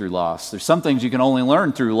gained through loss. There's some things you can only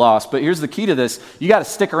learn through loss, but here's the key to this. You got to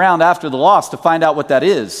stick around after the loss to find out what that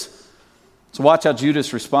is. So watch how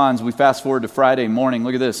Judas responds. We fast forward to Friday morning.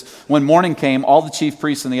 Look at this. When morning came, all the chief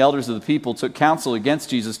priests and the elders of the people took counsel against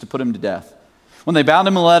Jesus to put him to death. When they bound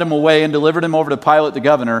him and led him away and delivered him over to Pilate the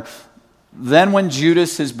governor, then when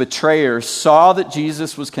Judas, his betrayer, saw that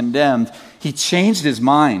Jesus was condemned, he changed his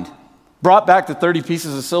mind, brought back the 30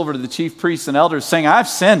 pieces of silver to the chief priests and elders, saying, I've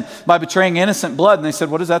sinned by betraying innocent blood. And they said,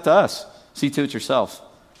 what is that to us? See to it yourself.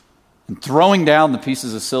 And throwing down the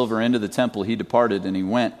pieces of silver into the temple, he departed, and he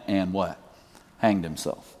went and what? Hanged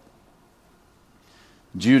himself.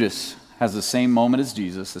 Judas has the same moment as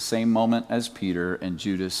Jesus, the same moment as Peter, and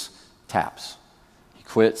Judas taps. He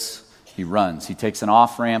quits, he runs, he takes an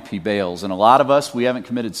off-ramp, he bails. And a lot of us, we haven't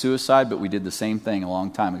committed suicide, but we did the same thing a long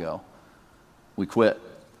time ago. We quit,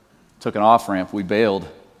 took an off-ramp, we bailed.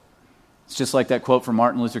 It's just like that quote from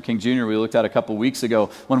Martin Luther King Jr. we looked at a couple weeks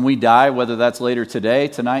ago. When we die, whether that's later today,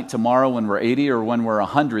 tonight, tomorrow, when we're 80 or when we're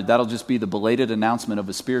 100, that'll just be the belated announcement of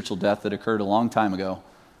a spiritual death that occurred a long time ago.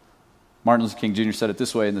 Martin Luther King Jr. said it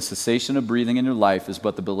this way, and the cessation of breathing in your life is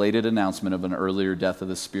but the belated announcement of an earlier death of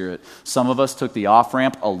the spirit. Some of us took the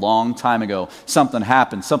off-ramp a long time ago. Something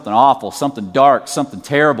happened, something awful, something dark, something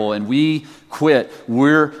terrible, and we quit.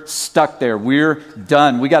 We're stuck there. We're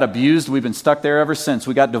done. We got abused. We've been stuck there ever since.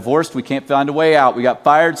 We got divorced. We can't find a way out. We got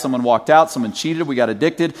fired. Someone walked out. Someone cheated. We got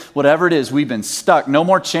addicted. Whatever it is, we've been stuck. No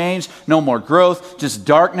more change. No more growth. Just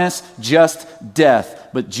darkness. Just death.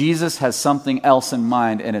 But Jesus has something else in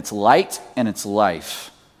mind, and it's light and it's life.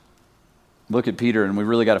 Look at Peter, and we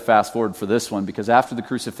really got to fast forward for this one, because after the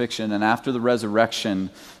crucifixion and after the resurrection,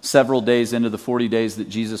 several days into the 40 days that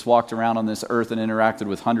Jesus walked around on this earth and interacted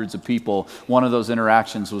with hundreds of people, one of those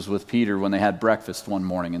interactions was with Peter when they had breakfast one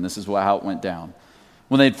morning, and this is how it went down.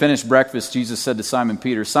 When they'd finished breakfast, Jesus said to Simon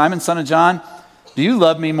Peter, Simon, son of John, do you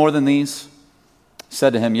love me more than these?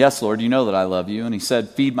 said to him, "Yes, Lord, you know that I love you." And he said,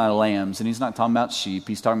 "Feed my lambs." And he's not talking about sheep.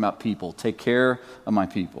 He's talking about people. Take care of my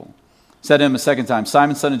people. He said to him a second time,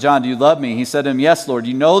 "Simon, son of John, do you love me?" He said to him, "Yes, Lord,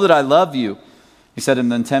 you know that I love you." He said to him,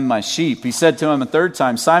 "Then tend my sheep." He said to him a third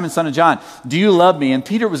time, "Simon, son of John, do you love me?" And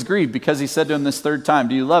Peter was grieved because he said to him this third time,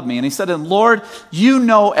 "Do you love me?" And he said to him, "Lord, you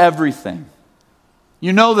know everything.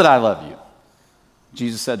 You know that I love you."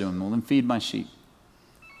 Jesus said to him, "Well, then feed my sheep."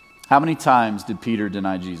 How many times did Peter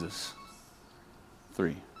deny Jesus?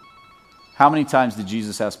 3. How many times did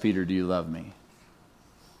Jesus ask Peter, "Do you love me?"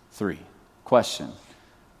 3. Question.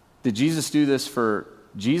 Did Jesus do this for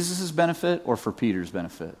Jesus' benefit or for Peter's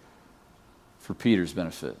benefit? For Peter's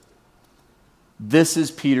benefit. This is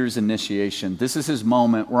Peter's initiation. This is his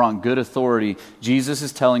moment. We're on good authority. Jesus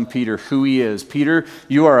is telling Peter who he is. Peter,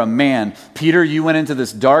 you are a man. Peter, you went into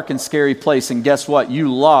this dark and scary place, and guess what?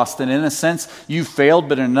 You lost. And in a sense, you failed,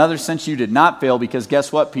 but in another sense, you did not fail, because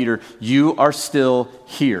guess what, Peter? You are still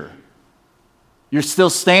here. You're still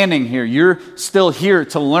standing here. You're still here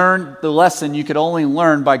to learn the lesson you could only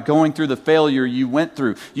learn by going through the failure you went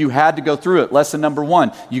through. You had to go through it. Lesson number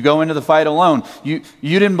 1, you go into the fight alone. You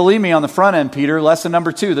didn't believe me on the front end, Peter. Lesson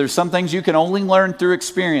number 2, there's some things you can only learn through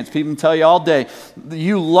experience. People tell you all day,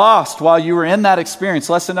 you lost while you were in that experience.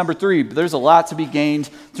 Lesson number 3, there's a lot to be gained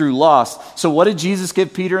through loss. So what did Jesus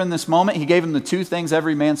give Peter in this moment? He gave him the 2 things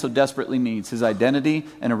every man so desperately needs: his identity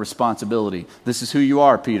and a responsibility. This is who you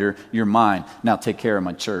are, Peter. You're mine. Now take care of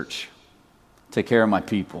my church. Take care of my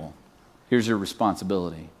people. Here's your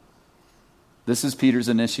responsibility. This is Peter's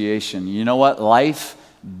initiation. You know what? Life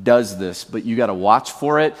does this, but you got to watch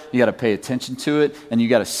for it. You got to pay attention to it, and you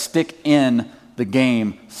got to stick in the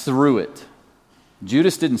game through it.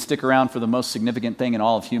 Judas didn't stick around for the most significant thing in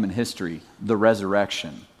all of human history, the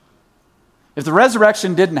resurrection. If the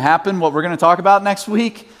resurrection didn't happen, what we're going to talk about next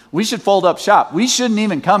week, we should fold up shop. We shouldn't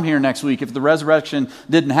even come here next week if the resurrection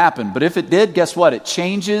didn't happen. But if it did, guess what? It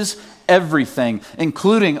changes everything,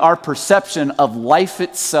 including our perception of life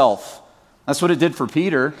itself. That's what it did for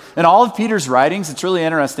Peter. In all of Peter's writings, it's really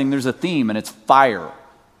interesting. There's a theme, and it's fire.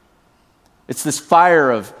 It's this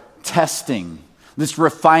fire of testing, this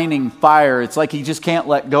refining fire. It's like he just can't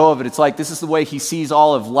let go of it. It's like this is the way he sees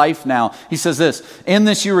all of life now. He says this, "In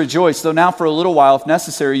this you rejoice, though now for a little while, if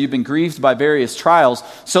necessary, you've been grieved by various trials,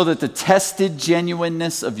 so that the tested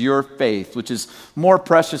genuineness of your faith, which is more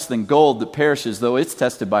precious than gold that perishes, though it's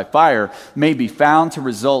tested by fire, may be found to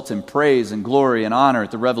result in praise and glory and honor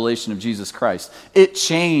at the revelation of Jesus Christ." It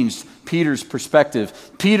changed Peter's perspective.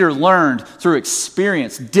 Peter learned through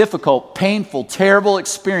experience, difficult, painful, terrible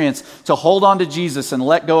experience, to hold on to Jesus and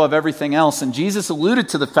let go of everything else. And Jesus alluded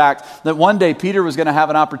to the fact that one day Peter was going to have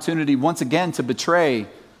an opportunity once again to betray.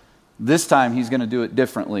 This time he's going to do it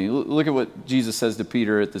differently. Look at what Jesus says to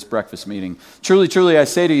Peter at this breakfast meeting. "Truly, truly, I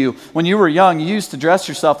say to you, when you were young, you used to dress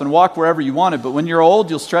yourself and walk wherever you wanted. But when you're old,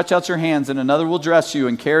 you'll stretch out your hands, and another will dress you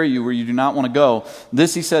and carry you where you do not want to go."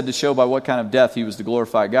 This he said to show by what kind of death he was to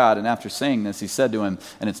glorify God. And after saying this, he said to him,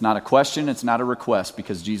 and it's not a question, it's not a request,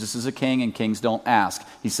 because Jesus is a king and kings don't ask.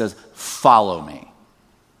 He says, "Follow me.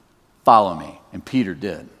 Follow me." And Peter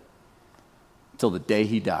did, until the day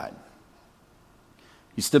he died.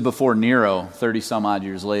 He stood before Nero 30 some odd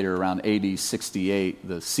years later, around AD 68,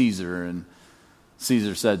 the Caesar, and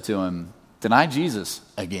Caesar said to him, "Deny Jesus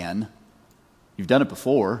again. You've done it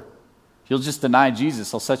before. If you'll just deny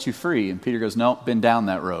Jesus, I'll set you free." And Peter goes, "No, been down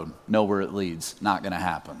that road. Know where it leads. Not going to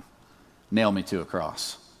happen. Nail me to a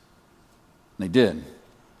cross." And they did.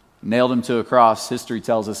 Nailed him to a cross. History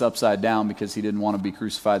tells us upside down, because he didn't want to be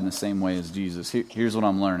crucified in the same way as Jesus. Here's what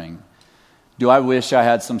I'm learning. Do I wish I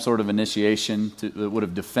had some sort of initiation that would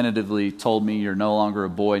have definitively told me you're no longer a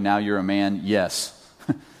boy, now you're a man? Yes.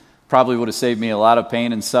 Probably would have saved me a lot of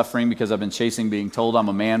pain and suffering, because I've been chasing being told I'm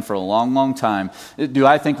a man for a long, long time. Do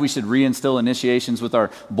I think we should reinstill initiations with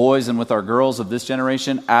our boys and with our girls of this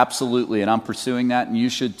generation? Absolutely, and I'm pursuing that, and you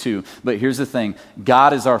should too. But here's the thing.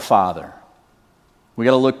 God is our Father. We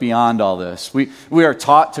got to look beyond all this. We are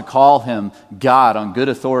taught to call him God on good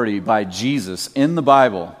authority by Jesus in the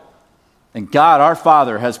Bible. And God, our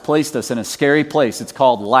Father, has placed us in a scary place. It's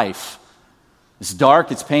called life. It's dark,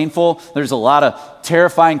 it's painful. There's a lot of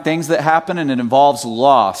terrifying things that happen, and it involves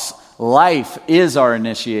loss. Life is our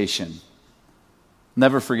initiation.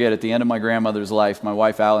 Never forget, at the end of my grandmother's life, my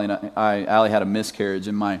wife Allie and Allie had a miscarriage,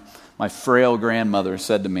 and my frail grandmother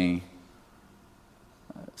said to me,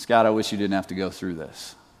 "Scott, I wish you didn't have to go through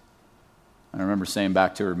this." I remember saying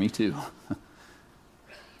back to her, "Me too."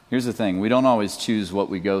 Here's the thing, we don't always choose what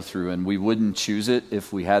we go through, and we wouldn't choose it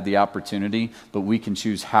if we had the opportunity, but we can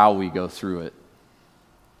choose how we go through it.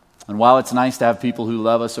 And while it's nice to have people who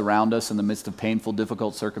love us around us in the midst of painful,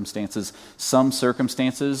 difficult circumstances, some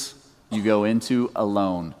circumstances you go into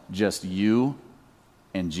alone, just you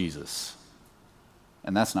and Jesus.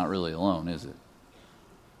 And that's not really alone, is it?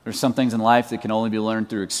 There's some things in life that can only be learned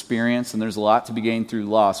through experience, and there's a lot to be gained through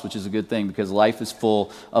loss, which is a good thing because life is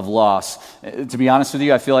full of loss. To be honest with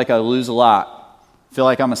you, I feel like I lose a lot. I feel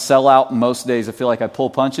like I'm a sellout most days. I feel like I pull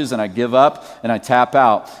punches and I give up and I tap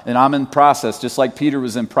out. And I'm in process, just like Peter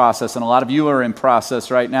was in process, and a lot of you are in process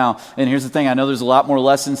right now. And here's the thing, I know there's a lot more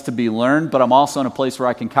lessons to be learned, but I'm also in a place where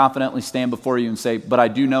I can confidently stand before you and say, but I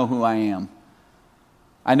do know who I am.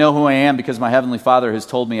 I know who I am because my Heavenly Father has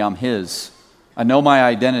told me I'm His. I know my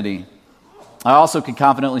identity. I also can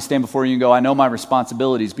confidently stand before you and go, I know my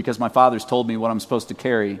responsibilities because my Father's told me what I'm supposed to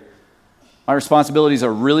carry. My responsibilities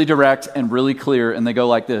are really direct and really clear, and they go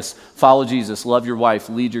like this. Follow Jesus, love your wife,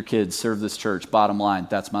 lead your kids, serve this church. Bottom line,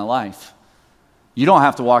 that's my life. You don't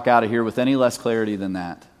have to walk out of here with any less clarity than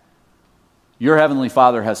that. Your Heavenly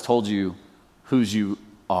Father has told you who you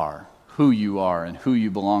are, and who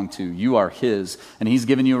you belong to. You are His, and He's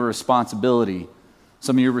given you a responsibility.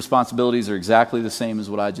 Some of your responsibilities are exactly the same as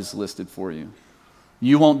what I just listed for you.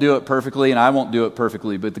 You won't do it perfectly, and I won't do it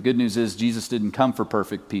perfectly, but the good news is Jesus didn't come for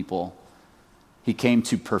perfect people. He came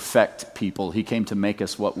to perfect people. He came to make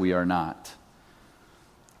us what we are not.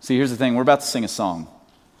 See, here's the thing. We're about to sing a song,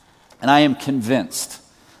 and I am convinced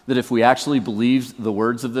that if we actually believed the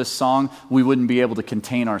words of this song, we wouldn't be able to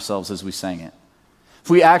contain ourselves as we sang it. If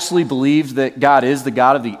we actually believed that God is the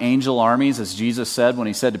God of the angel armies, as Jesus said when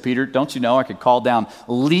He said to Peter, don't you know I could call down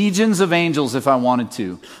legions of angels if I wanted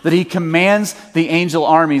to, that He commands the angel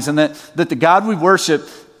armies, and that the God we worship,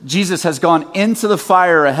 Jesus has gone into the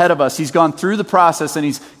fire ahead of us. He's gone through the process and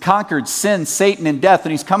He's conquered sin, Satan, and death,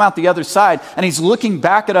 and He's come out the other side, and He's looking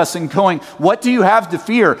back at us and going, what do you have to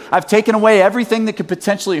fear? I've taken away everything that could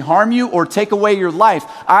potentially harm you or take away your life.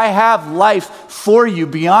 I have life for you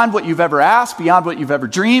beyond what you've ever asked, beyond what you've ever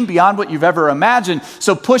dreamed, beyond what you've ever imagined.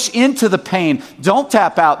 So push into the pain. Don't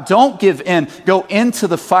tap out. Don't give in. Go into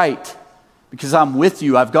the fight. Because I'm with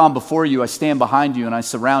you, I've gone before you, I stand behind you, and I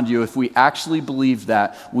surround you. If we actually believed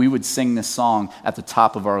that, we would sing this song at the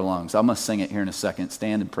top of our lungs. I'm going to sing it here in a second.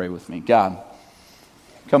 Stand and pray with me. God,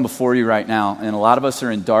 come before you right now, and a lot of us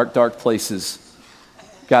are in dark, dark places.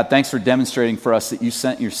 God, thanks for demonstrating for us that you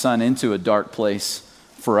sent your Son into a dark place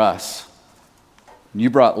for us. You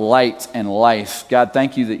brought light and life. God,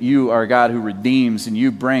 thank you that you are a God who redeems and you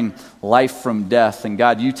bring life from death. And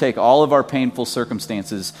God, you take all of our painful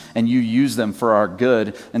circumstances and you use them for our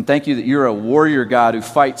good. And thank you that you're a warrior God who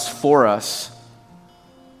fights for us.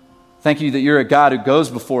 Thank you that you're a God who goes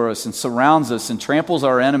before us and surrounds us and tramples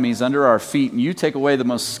our enemies under our feet. And you take away the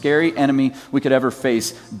most scary enemy we could ever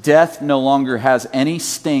face. Death no longer has any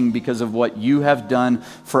sting because of what you have done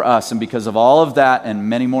for us. And because of all of that and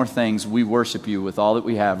many more things, we worship you with all that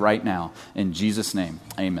we have right now. In Jesus' name,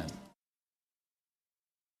 amen.